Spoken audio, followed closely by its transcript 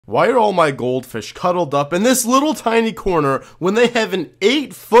Why are all my goldfish cuddled up in this little tiny corner when they have an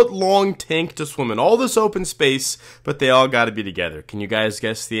 8-foot-long tank to swim in? All this open space, but they all gotta be together. Can you guys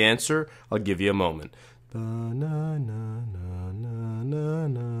guess the answer? I'll give you a moment.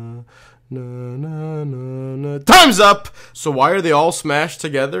 Time's up! So why are they all smashed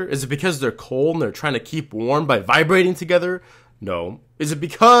together? Is it because they're cold and they're trying to keep warm by vibrating together? No. Is it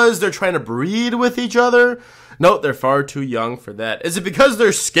because they're trying to breed with each other? No, they're far too young for that. Is it because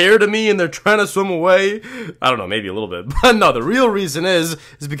they're scared of me and they're trying to swim away? I don't know, maybe a little bit. But no, the real reason is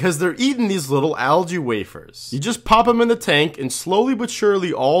because they're eating these little algae wafers. You just pop them in the tank and slowly but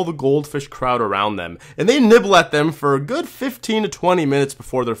surely all the goldfish crowd around them. And they nibble at them for a good 15 to 20 minutes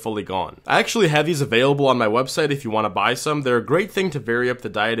before they're fully gone. I actually have these available on my website if you want to buy some. They're a great thing to vary up the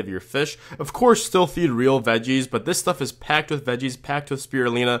diet of your fish. Of course, still feed real veggies, but this stuff is packed with veggies, packed with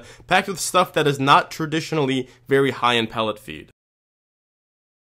spirulina, packed with stuff that is not traditionally very high in pellet feed.